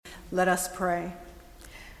Let us pray.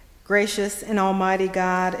 Gracious and almighty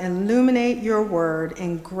God, illuminate your word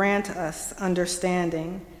and grant us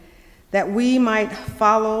understanding, that we might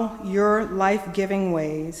follow your life-giving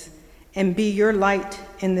ways and be your light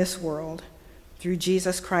in this world. Through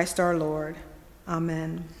Jesus Christ our Lord.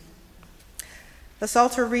 Amen. The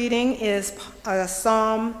Psalter reading is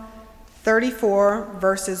Psalm 34,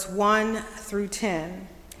 verses 1 through 10.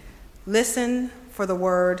 Listen for the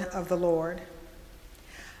word of the Lord.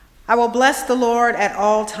 I will bless the Lord at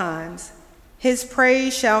all times. His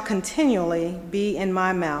praise shall continually be in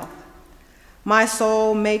my mouth. My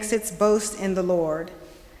soul makes its boast in the Lord.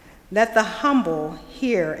 Let the humble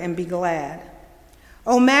hear and be glad.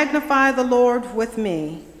 O magnify the Lord with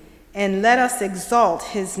me, and let us exalt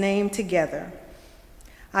his name together.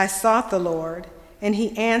 I sought the Lord, and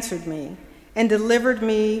he answered me, and delivered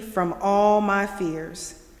me from all my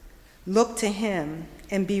fears. Look to him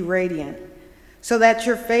and be radiant, so that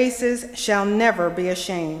your faces shall never be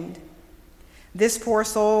ashamed. This poor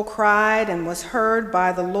soul cried and was heard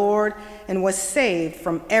by the Lord and was saved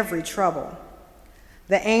from every trouble.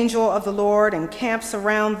 The angel of the Lord encamps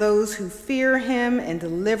around those who fear him and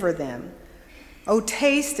deliver them. O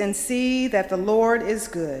taste and see that the Lord is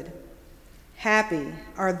good. Happy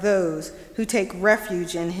are those who take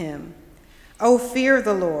refuge in him. O fear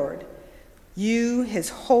the Lord, you his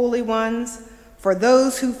holy ones, for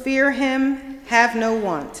those who fear him have no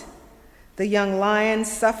want. The young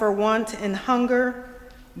lions suffer want and hunger,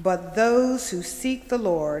 but those who seek the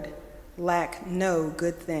Lord lack no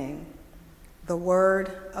good thing. The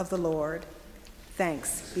word of the Lord.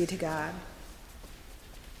 Thanks be to God.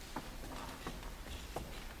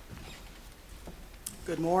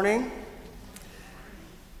 Good morning.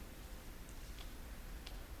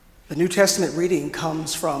 The New Testament reading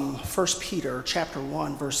comes from 1 Peter chapter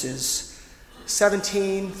 1, verses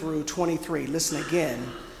 17 through 23. Listen again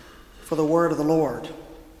for the word of the Lord.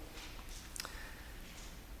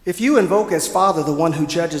 If you invoke as Father the one who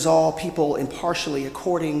judges all people impartially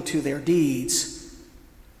according to their deeds,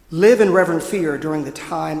 live in reverent fear during the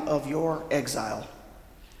time of your exile.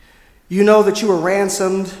 You know that you were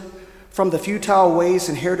ransomed from the futile ways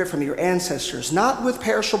inherited from your ancestors, not with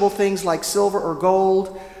perishable things like silver or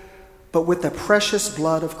gold, but with the precious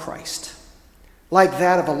blood of Christ, like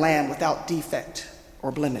that of a lamb without defect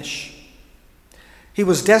or blemish. He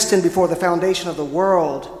was destined before the foundation of the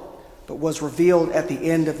world, but was revealed at the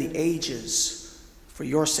end of the ages for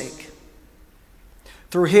your sake.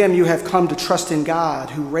 Through him you have come to trust in God,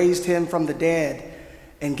 who raised him from the dead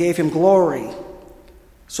and gave him glory,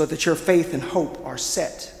 so that your faith and hope are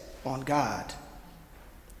set on God.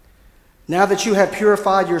 Now that you have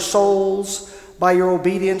purified your souls by your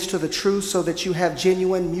obedience to the truth, so that you have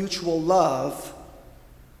genuine mutual love,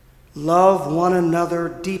 love one another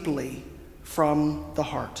deeply from the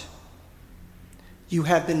heart. You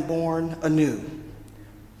have been born anew,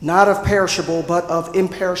 not of perishable, but of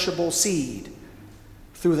imperishable seed,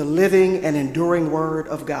 through the living and enduring word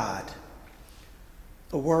of God.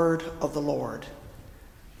 The word of the Lord.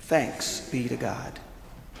 Thanks be to God.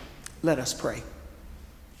 Let us pray.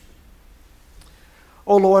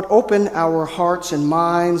 O Lord, open our hearts and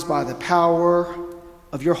minds by the power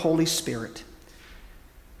of your Holy Spirit,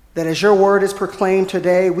 that as your word is proclaimed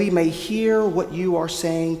today, we may hear what you are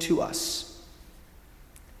saying to us.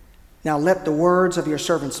 Now let the words of your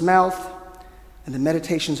servant's mouth and the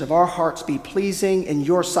meditations of our hearts be pleasing in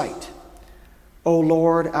your sight, O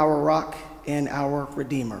Lord, our rock and our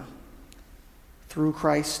Redeemer. Through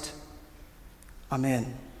Christ,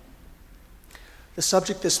 amen. The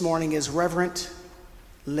subject this morning is reverent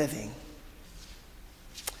living.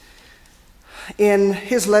 In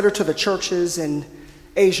his letter to the churches in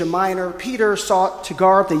Asia Minor, Peter sought to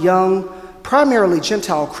guard the young, primarily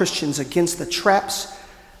Gentile Christians against the traps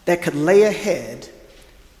that could lay ahead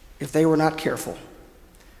if they were not careful.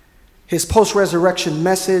 His post-resurrection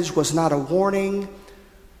message was not a warning,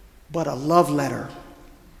 but a love letter.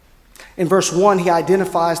 In verse 1, he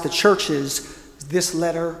identifies the churches this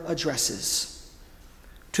letter addresses.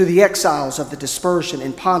 To the exiles of the dispersion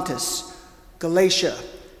in Pontus, Galatia,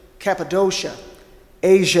 Cappadocia,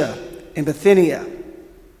 Asia, and Bithynia.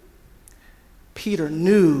 Peter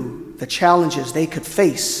knew the challenges they could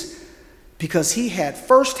face because he had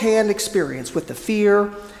firsthand experience with the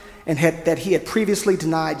fear and that he had previously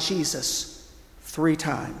denied Jesus 3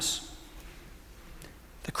 times.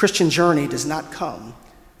 The Christian journey does not come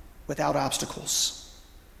without obstacles.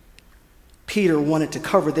 Peter wanted to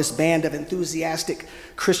cover this band of enthusiastic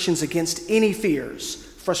Christians against any fears,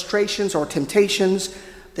 frustrations, or temptations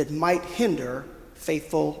that might hinder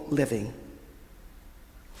faithful living.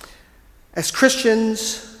 As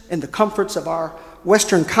Christians in the comforts of our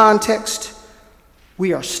Western context,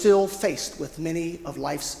 we are still faced with many of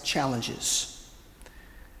life's challenges.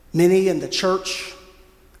 Many in the church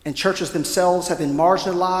and churches themselves have been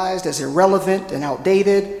marginalized as irrelevant and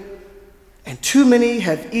outdated, and too many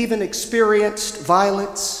have even experienced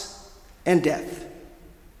violence and death.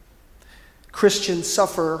 Christians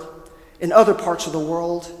suffer in other parts of the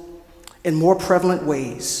world in more prevalent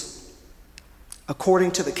ways.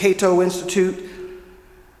 According to the Cato Institute,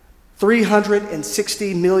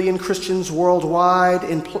 360 million Christians worldwide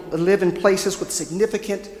live in places with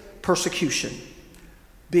significant persecution,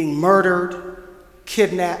 being murdered,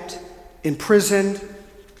 kidnapped, imprisoned,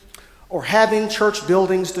 or having church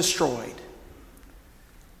buildings destroyed.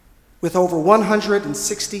 With over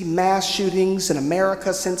 160 mass shootings in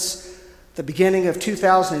America since the beginning of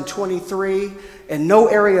 2023, and no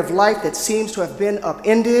area of life that seems to have been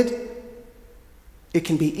upended, it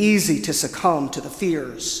can be easy to succumb to the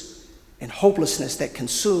fears and hopelessness that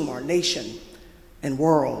consume our nation and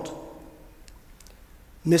world.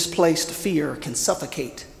 Misplaced fear can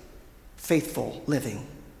suffocate faithful living.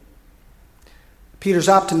 Peter's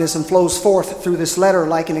optimism flows forth through this letter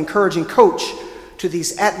like an encouraging coach to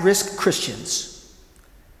these at-risk Christians.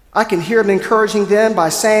 I can hear him encouraging them by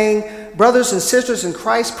saying, brothers and sisters in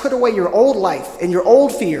Christ, put away your old life and your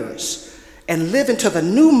old fears and live into the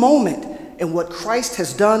new moment and what Christ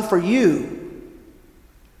has done for you.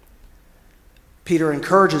 Peter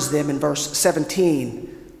encourages them in verse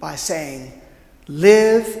 17 by saying,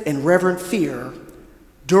 live in reverent fear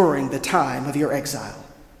during the time of your exile.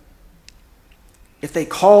 If they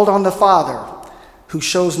called on the Father, who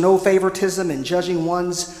shows no favoritism in judging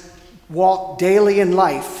one's walk daily in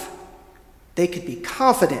life, they could be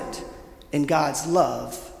confident in God's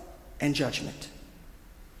love and judgment.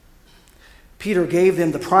 Peter gave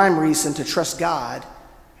them the prime reason to trust God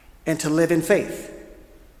and to live in faith.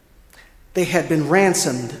 They had been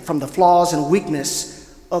ransomed from the flaws and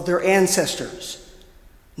weakness of their ancestors,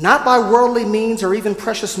 not by worldly means or even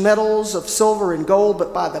precious metals of silver and gold,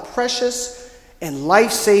 but by the precious and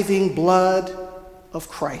life-saving blood of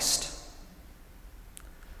Christ.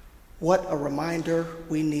 What a reminder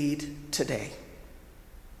we need today.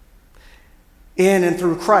 In and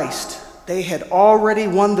through Christ, they had already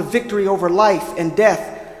won the victory over life and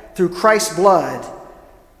death through Christ's blood,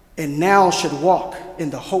 and now should walk in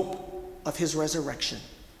the hope of his resurrection.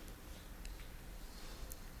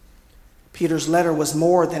 Peter's letter was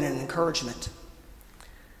more than an encouragement.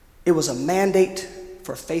 It was a mandate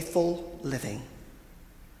for faithful living.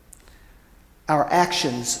 Our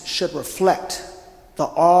actions should reflect the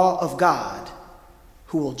awe of God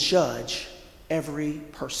who will judge every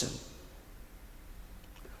person.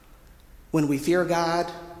 When we fear God,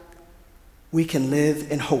 we can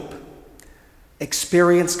live in hope,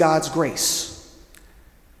 experience God's grace,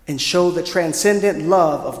 and show the transcendent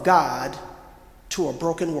love of God to a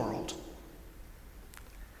broken world.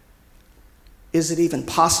 Is it even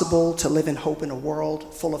possible to live in hope in a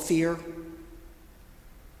world full of fear?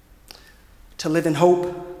 To live in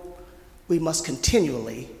hope, we must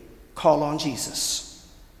continually call on Jesus.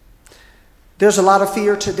 There's a lot of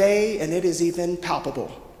fear today, and it is even palpable.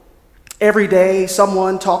 Every day,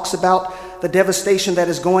 someone talks about the devastation that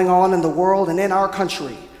is going on in the world and in our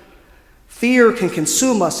country. Fear can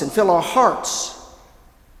consume us and fill our hearts,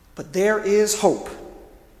 but there is hope.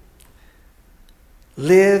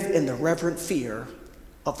 Live in the reverent fear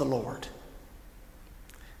of the Lord.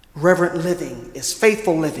 Reverent living is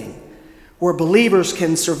faithful living, where believers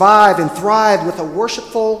can survive and thrive with a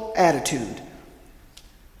worshipful attitude.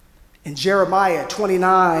 In Jeremiah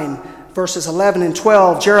 29, verses 11 and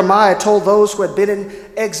 12, Jeremiah told those who had been in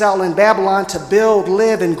exile in Babylon to build,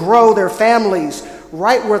 live, and grow their families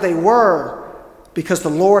right where they were, because the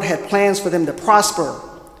Lord had plans for them to prosper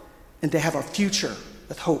and to have a future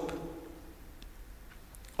with hope.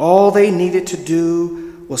 All they needed to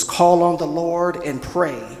do was call on the Lord and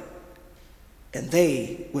pray, and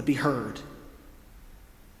they would be heard.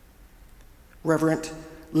 Reverent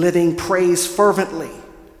living prays fervently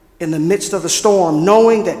in the midst of the storm,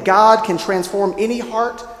 knowing that God can transform any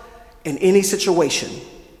heart and any situation.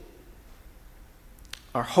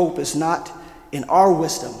 Our hope is not in our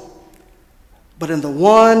wisdom, but in the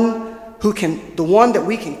one that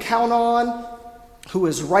we can count on, who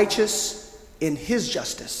is righteous in his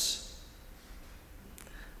justice.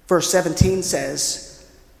 Verse 17 says,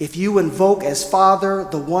 if you invoke as Father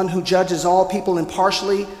the one who judges all people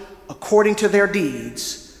impartially according to their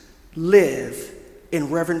deeds, live in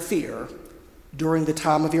reverent fear during the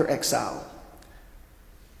time of your exile.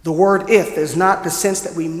 The word if is not the sense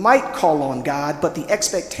that we might call on God, but the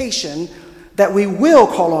expectation that we will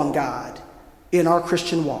call on God in our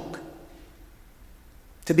Christian walk.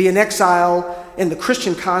 To be an exile in the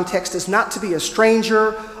Christian context is not to be a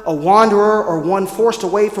stranger, a wanderer, or one forced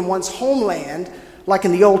away from one's homeland, like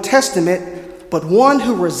in the Old Testament, but one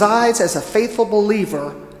who resides as a faithful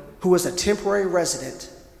believer who is a temporary resident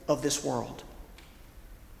of this world.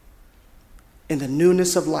 In the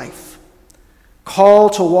newness of life,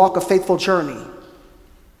 called to walk a faithful journey,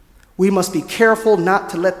 we must be careful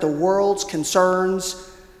not to let the world's concerns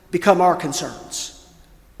become our concerns,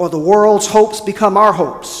 or the world's hopes become our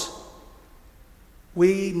hopes.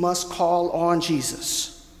 We must call on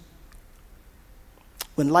Jesus.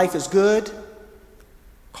 When life is good,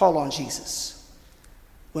 call on Jesus.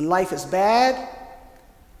 When life is bad,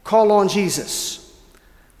 call on Jesus.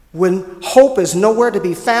 When hope is nowhere to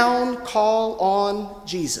be found, call on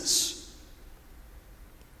Jesus.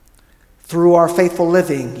 Through our faithful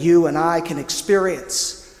living, you and I can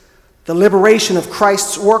experience the liberation of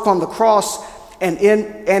Christ's work on the cross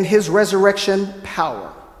and his resurrection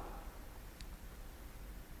power.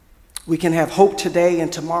 We can have hope today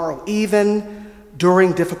and tomorrow, even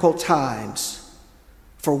during difficult times,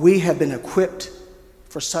 for we have been equipped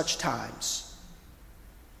for such times.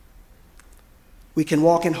 We can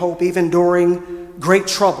walk in hope even during great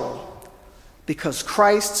trouble, because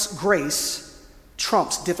Christ's grace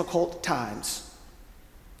trumps difficult times.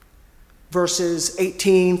 Verses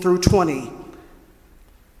 18 through 20.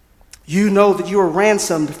 You know that you are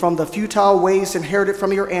ransomed from the futile ways inherited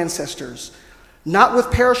from your ancestors, not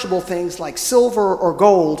with perishable things like silver or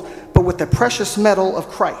gold, but with the precious metal of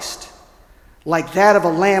Christ, like that of a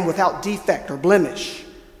lamb without defect or blemish.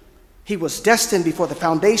 He was destined before the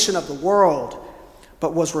foundation of the world,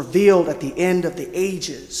 but was revealed at the end of the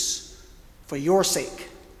ages for your sake.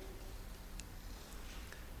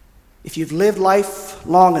 If you've lived life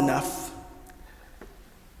long enough,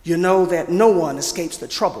 you know that no one escapes the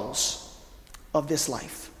troubles of this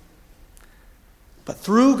life. But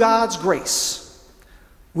through God's grace,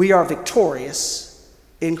 we are victorious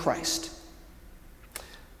in Christ.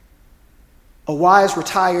 A wise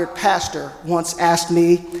retired pastor once asked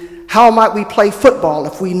me, how might we play football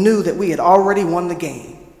if we knew that we had already won the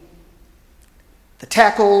game? The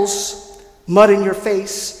tackles, mud in your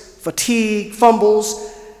face, fatigue,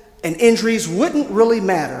 fumbles, and injuries wouldn't really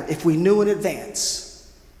matter if we knew in advance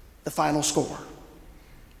the final score.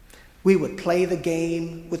 We would play the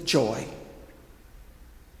game with joy.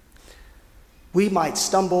 We might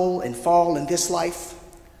stumble and fall in this life,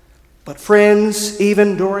 but friends,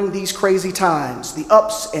 even during these crazy times, the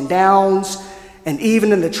ups and downs, and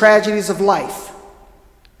even in the tragedies of life,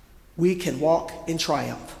 we can walk in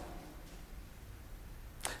triumph.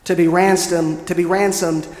 To be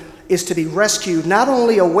ransomed is to be rescued not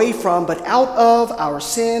only away from, but out of our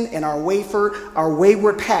sin and our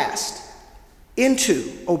wayward past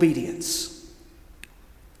into obedience.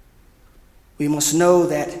 We must know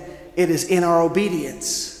that it is in our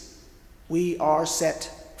obedience we are set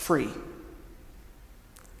free.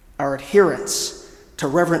 Our adherence to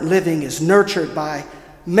reverent living is nurtured by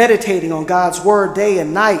meditating on God's word day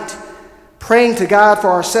and night, praying to God for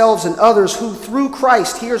ourselves and others who through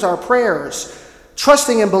Christ hears our prayers,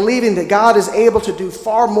 trusting and believing that God is able to do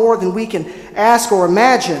far more than we can ask or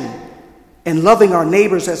imagine, and loving our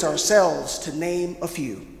neighbors as ourselves, to name a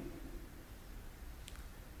few.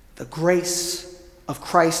 The grace of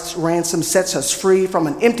Christ's ransom sets us free from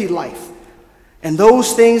an empty life and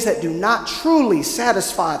those things that do not truly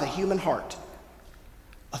satisfy the human heart: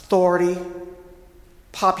 authority,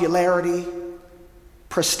 popularity,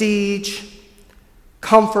 prestige,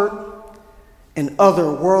 comfort, and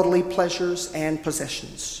other worldly pleasures and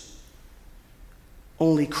possessions.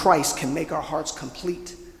 Only Christ can make our hearts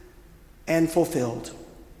complete and fulfilled.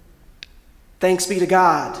 Thanks be to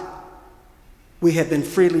God, we have been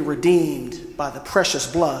freely redeemed by the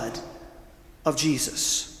precious blood of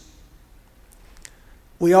Jesus.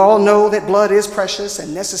 We all know that blood is precious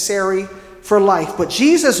and necessary for life, but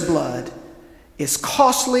Jesus' blood is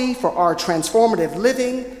costly for our transformative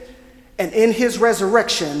living, and in his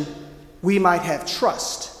resurrection, we might have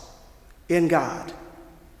trust in God.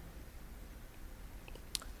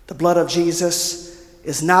 The blood of Jesus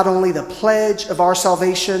is not only the pledge of our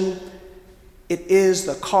salvation, it is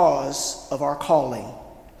the cause of our calling.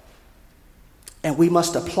 And we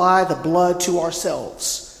must apply the blood to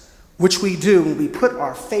ourselves, which we do when we put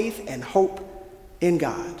our faith and hope in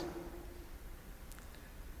God.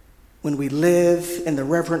 When we live in the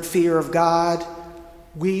reverent fear of God,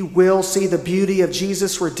 we will see the beauty of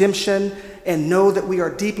Jesus' redemption and know that we are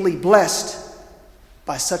deeply blessed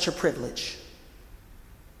by such a privilege.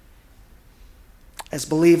 As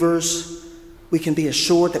believers, we can be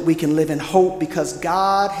assured that we can live in hope because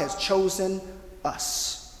God has chosen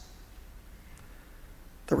us.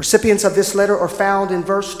 The recipients of this letter are found in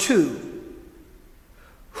verse 2,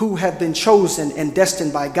 who have been chosen and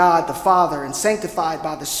destined by God the Father and sanctified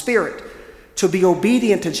by the Spirit to be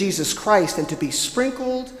obedient to Jesus Christ and to be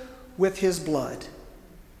sprinkled with his blood.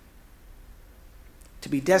 To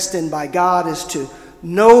be destined by God is to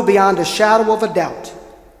know beyond a shadow of a doubt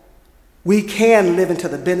we can live into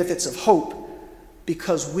the benefits of hope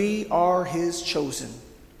because we are his chosen.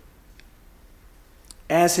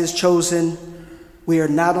 As his chosen, we are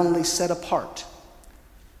not only set apart,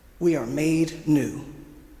 we are made new.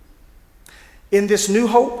 In this new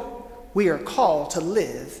hope, we are called to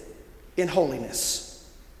live in holiness.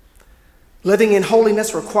 Living in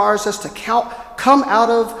holiness requires us to come out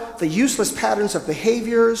of the useless patterns of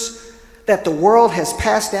behaviors that the world has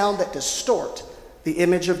passed down that distort the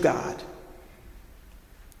image of God.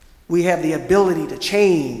 We have the ability to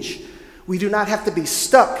change. We do not have to be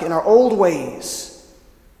stuck in our old ways,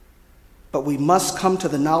 but we must come to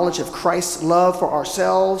the knowledge of Christ's love for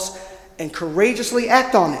ourselves and courageously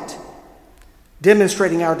act on it,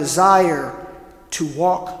 demonstrating our desire to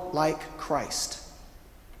walk like Christ.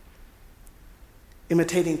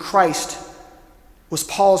 Imitating Christ was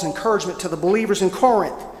Paul's encouragement to the believers in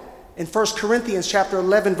Corinth. In 1 Corinthians chapter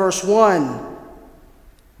 11, verse 1,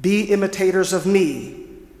 be imitators of me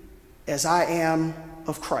as I am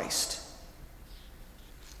of Christ.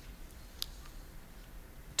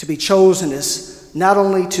 To be chosen is not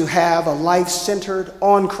only to have a life centered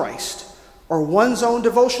on Christ or one's own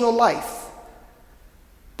devotional life,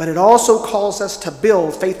 but it also calls us to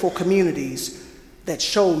build faithful communities that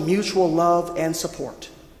show mutual love and support.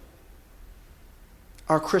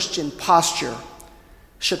 Our Christian posture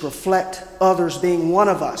should reflect others being one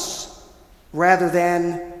of us rather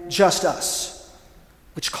than just us,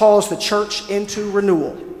 which calls the church into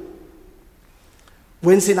renewal.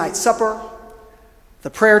 Wednesday night supper, the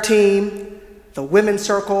prayer team, the women's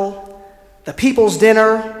circle, the people's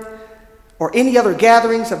dinner, or any other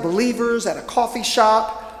gatherings of believers at a coffee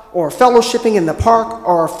shop or fellowshipping in the park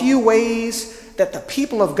are a few ways that the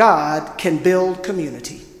people of God can build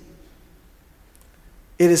community.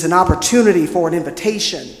 It is an opportunity for an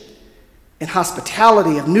invitation and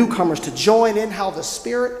hospitality of newcomers to join in how the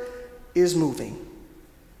Spirit is moving.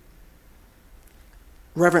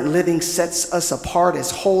 Reverent living sets us apart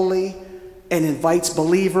as holy and invites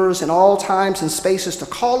believers in all times and spaces to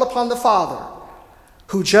call upon the Father,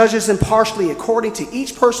 who judges impartially according to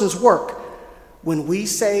each person's work when we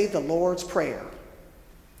say the Lord's Prayer,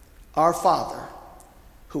 Our Father,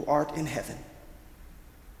 who art in heaven.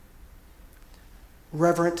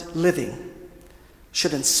 Reverent living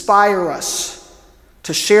should inspire us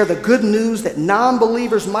to share the good news that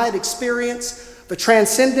non-believers might experience the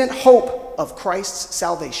transcendent hope of Christ's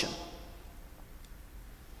salvation.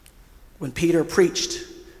 When Peter preached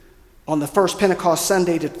on the first Pentecost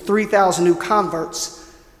Sunday to 3,000 new converts,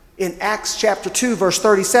 in Acts chapter 2, verse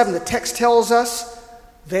 37, the text tells us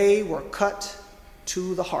they were cut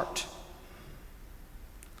to the heart.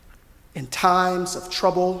 In times of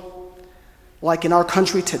trouble, like in our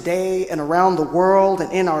country today and around the world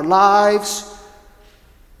and in our lives,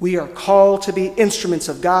 we are called to be instruments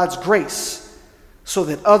of God's grace so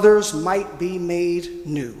that others might be made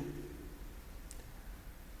new.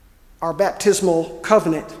 Our baptismal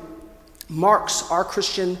covenant marks our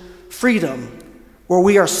Christian freedom, where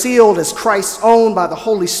we are sealed as Christ's own by the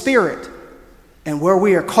Holy Spirit, and where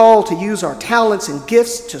we are called to use our talents and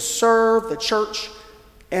gifts to serve the church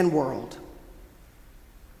and world.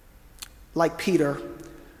 Like Peter,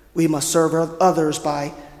 we must serve others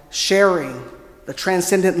by sharing the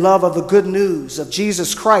transcendent love of the good news of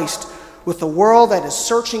Jesus Christ with a world that is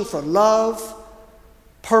searching for love,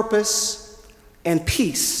 purpose, and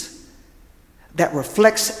peace that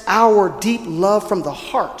reflects our deep love from the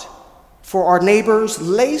heart for our neighbors,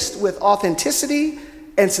 laced with authenticity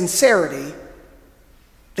and sincerity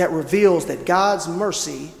that reveals that God's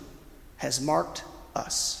mercy has marked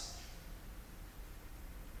us.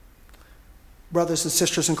 Brothers and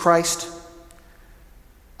sisters in Christ,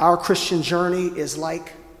 our Christian journey is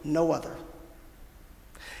like no other.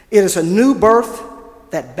 It is a new birth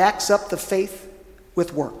that backs up the faith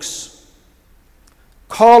with works.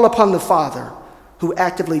 Call upon the Father, who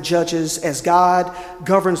actively judges as God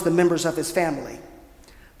governs the members of his family.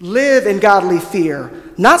 Live in godly fear,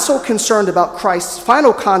 not so concerned about Christ's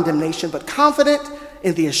final condemnation, but confident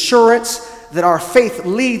in the assurance that our faith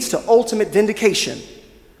leads to ultimate vindication,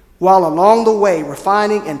 while along the way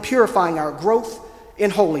refining and purifying our growth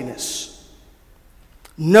in holiness.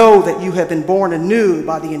 Know that you have been born anew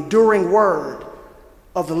by the enduring word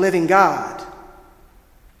of the living God.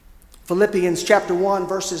 Philippians chapter 1,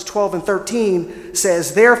 verses 12 and 13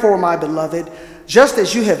 says, "Therefore, my beloved, just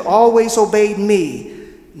as you have always obeyed me,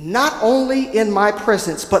 not only in my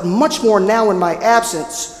presence, but much more now in my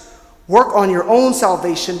absence, work on your own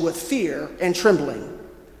salvation with fear and trembling.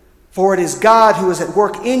 For it is God who is at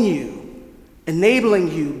work in you,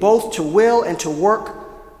 enabling you both to will and to work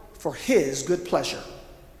for his good pleasure."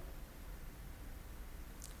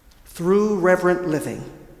 Through reverent living,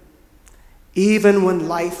 even when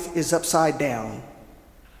life is upside down,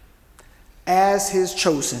 as his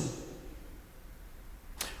chosen,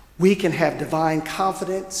 we can have divine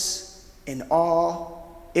confidence and awe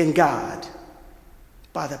in God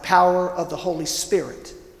by the power of the Holy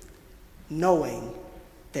Spirit, knowing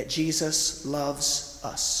that Jesus loves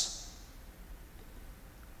us.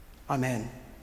 Amen.